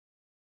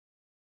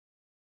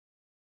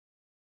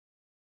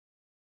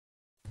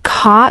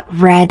caught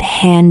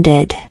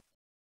red-handed.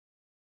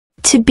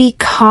 To be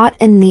caught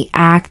in the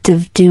act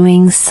of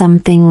doing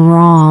something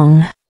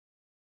wrong.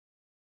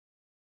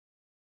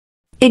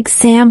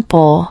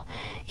 Example,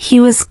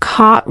 he was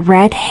caught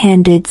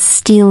red-handed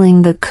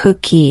stealing the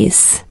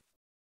cookies.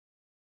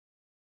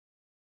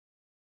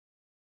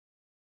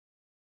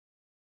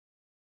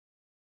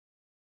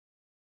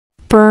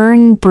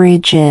 Burn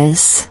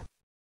bridges.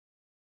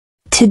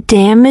 To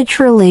damage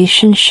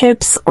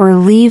relationships or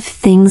leave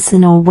things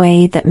in a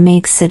way that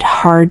makes it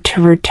hard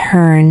to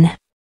return.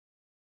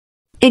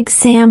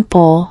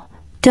 Example,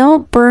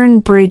 don't burn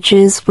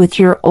bridges with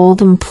your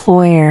old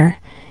employer.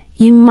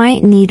 You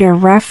might need a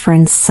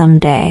reference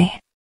someday.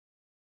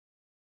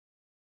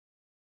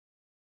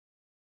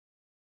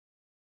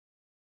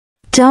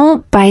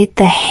 Don't bite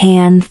the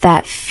hand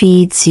that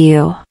feeds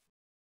you.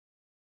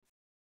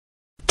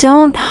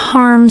 Don't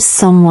harm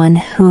someone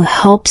who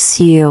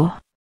helps you.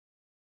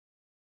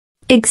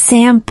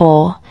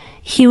 Example,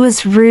 he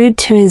was rude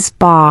to his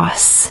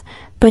boss,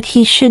 but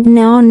he should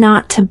know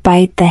not to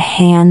bite the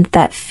hand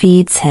that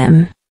feeds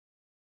him.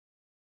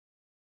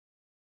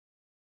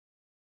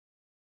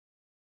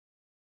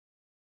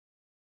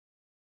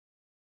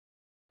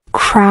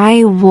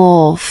 Cry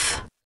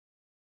wolf.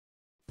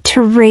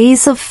 To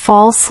raise a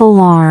false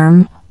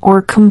alarm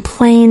or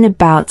complain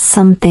about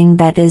something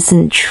that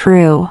isn't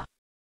true.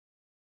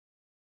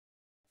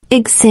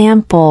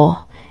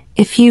 Example,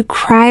 if you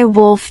cry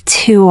wolf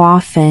too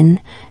often,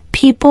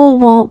 people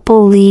won't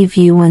believe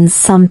you when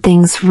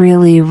something's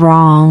really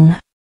wrong.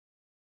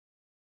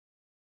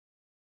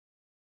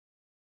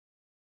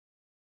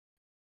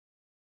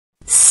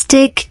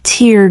 Stick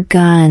to your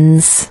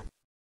guns.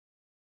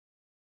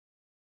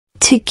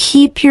 To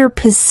keep your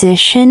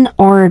position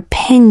or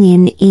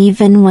opinion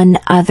even when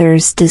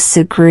others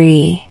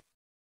disagree.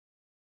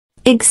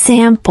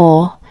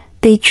 Example,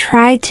 they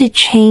tried to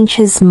change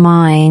his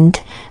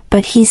mind,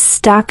 but he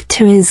stuck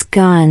to his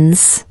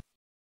guns.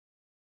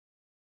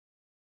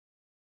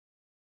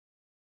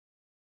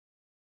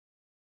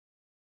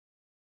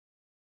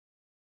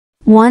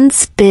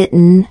 Once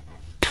bitten,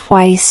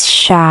 twice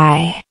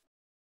shy.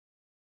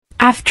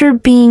 After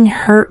being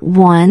hurt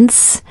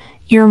once,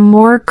 you're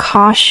more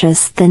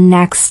cautious the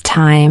next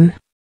time.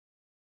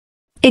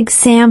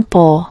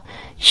 Example,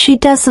 she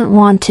doesn't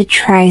want to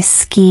try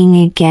skiing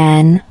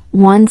again.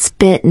 Once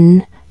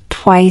bitten,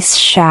 twice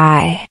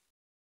shy.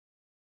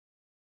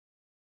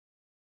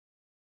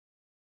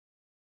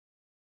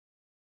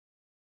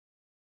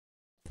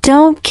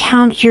 Don't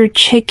count your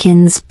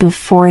chickens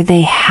before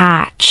they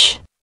hatch.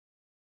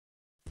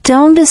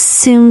 Don't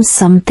assume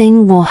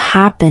something will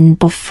happen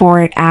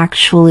before it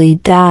actually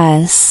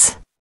does.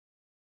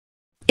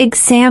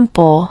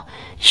 Example,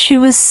 she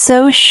was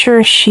so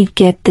sure she'd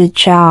get the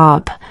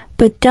job,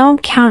 but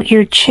don't count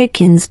your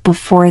chickens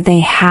before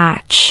they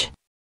hatch.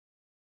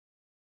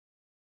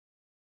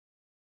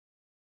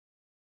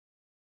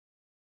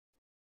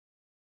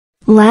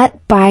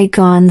 Let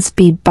bygones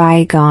be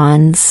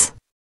bygones.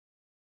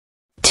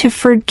 To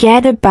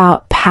forget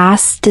about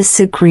past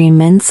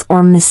disagreements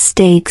or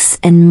mistakes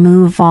and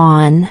move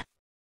on.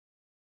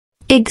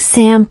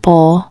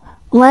 Example,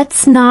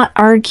 let's not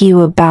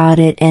argue about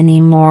it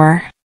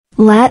anymore.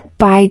 Let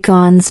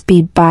bygones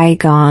be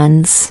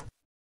bygones.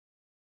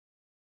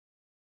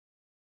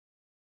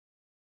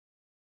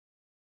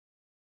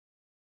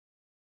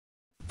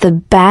 The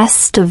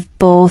best of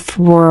both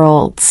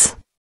worlds.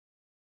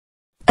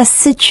 A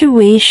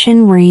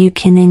situation where you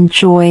can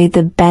enjoy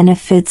the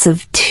benefits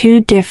of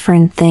two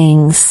different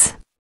things.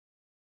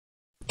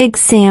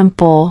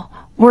 Example,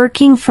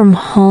 working from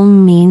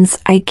home means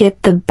I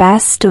get the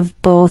best of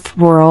both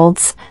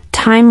worlds,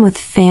 time with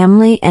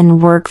family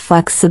and work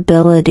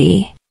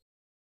flexibility.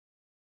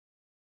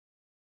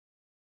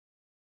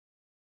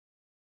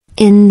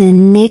 In the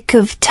nick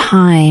of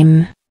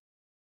time.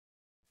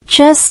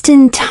 Just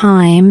in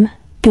time,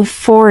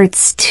 before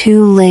it's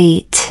too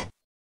late.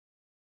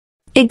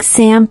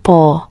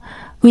 Example,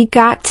 we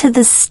got to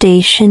the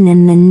station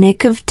in the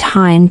nick of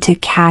time to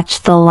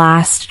catch the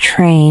last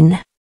train.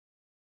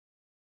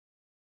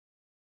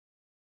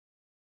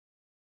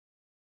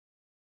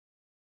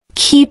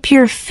 Keep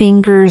your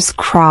fingers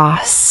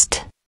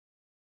crossed.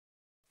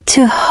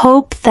 To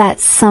hope that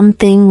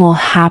something will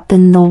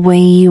happen the way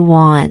you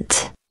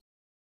want.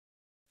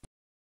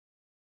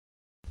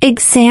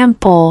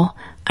 Example,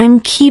 I'm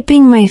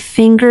keeping my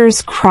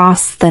fingers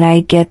crossed that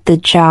I get the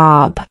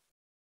job.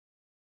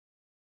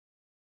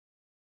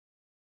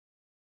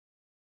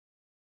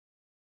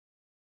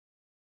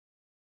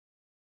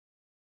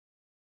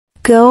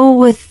 Go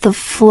with the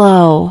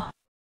flow.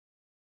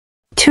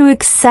 To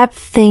accept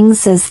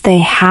things as they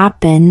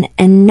happen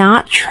and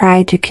not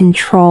try to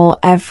control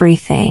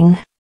everything.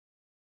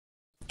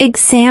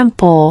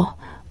 Example,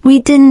 we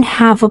didn't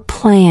have a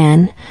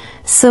plan,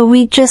 so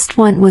we just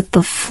went with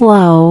the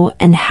flow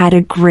and had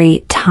a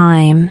great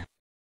time.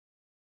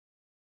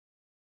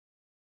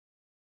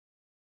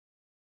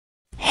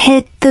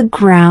 Hit the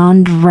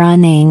ground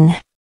running.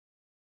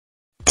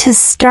 To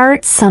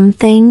start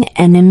something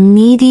and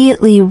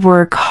immediately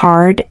work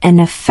hard and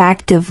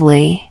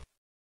effectively.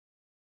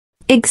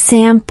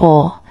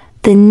 Example,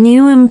 the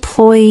new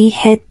employee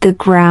hit the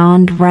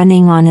ground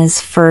running on his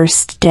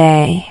first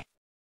day.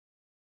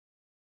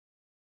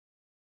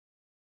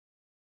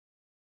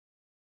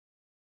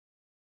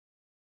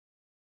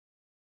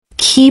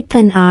 Keep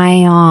an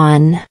eye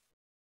on.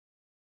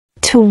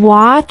 To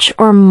watch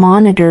or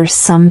monitor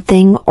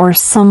something or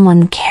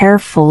someone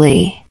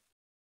carefully.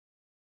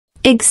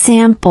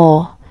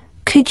 Example,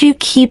 could you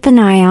keep an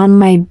eye on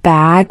my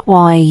bag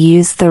while I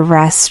use the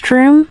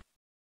restroom?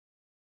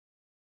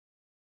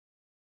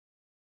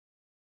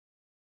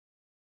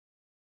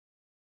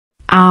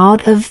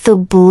 Out of the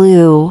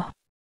blue.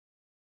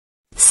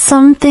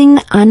 Something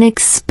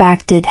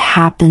unexpected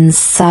happens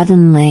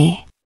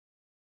suddenly.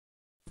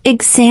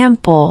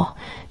 Example,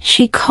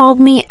 she called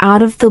me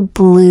out of the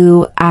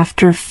blue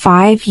after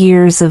 5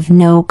 years of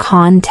no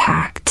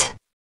contact.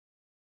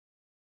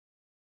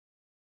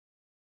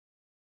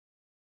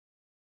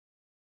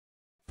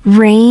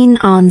 Rain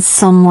on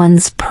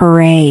someone's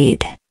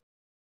parade.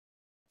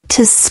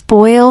 To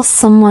spoil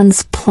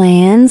someone's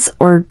plans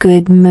or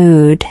good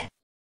mood.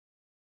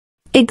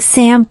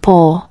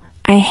 Example,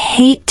 I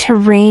hate to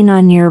rain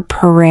on your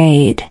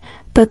parade,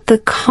 but the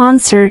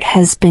concert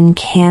has been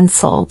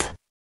cancelled.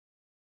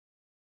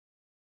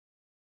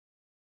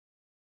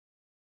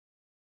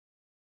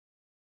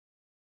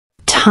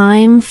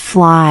 Time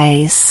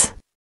flies.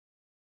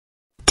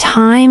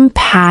 Time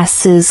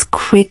passes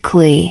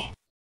quickly.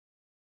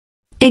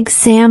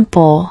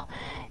 Example,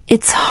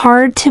 it's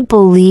hard to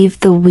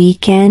believe the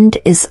weekend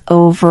is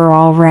over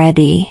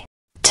already.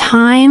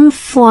 Time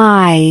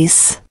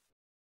flies.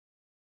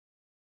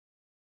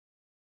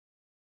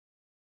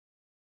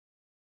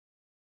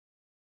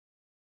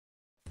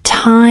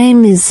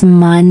 Time is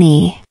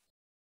money.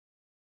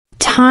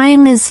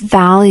 Time is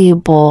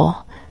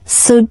valuable,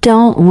 so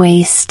don't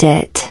waste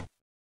it.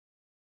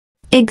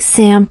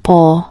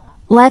 Example,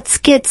 let's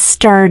get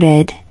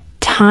started.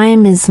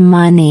 Time is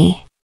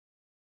money.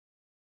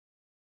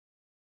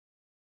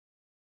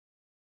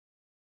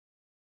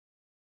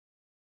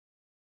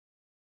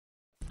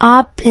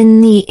 Up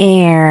in the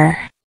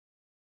air.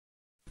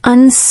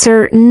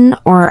 Uncertain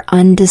or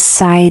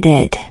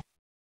undecided.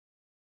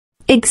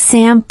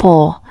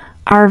 Example,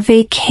 our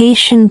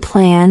vacation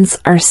plans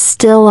are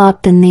still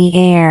up in the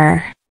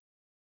air.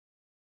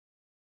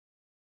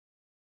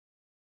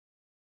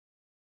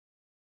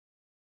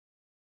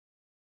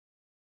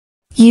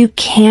 You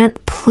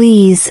can't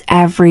please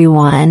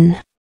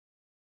everyone.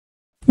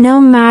 No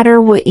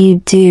matter what you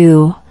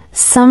do,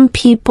 some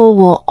people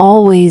will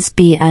always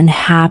be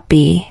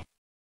unhappy.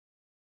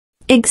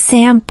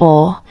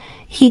 Example,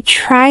 he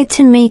tried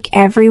to make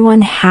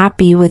everyone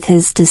happy with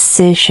his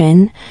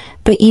decision,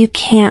 but you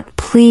can't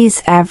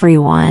please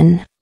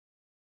everyone.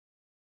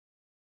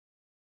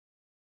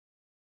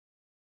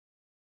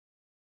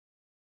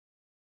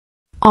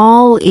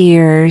 All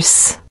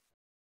ears.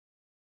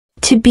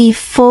 To be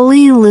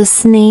fully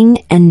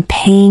listening and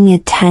paying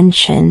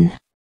attention.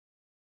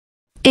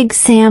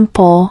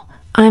 Example,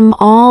 I'm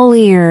all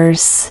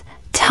ears.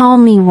 Tell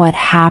me what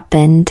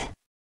happened.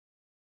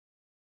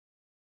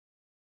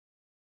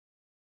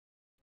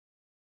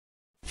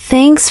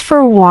 Thanks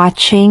for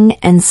watching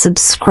and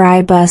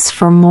subscribe us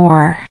for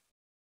more.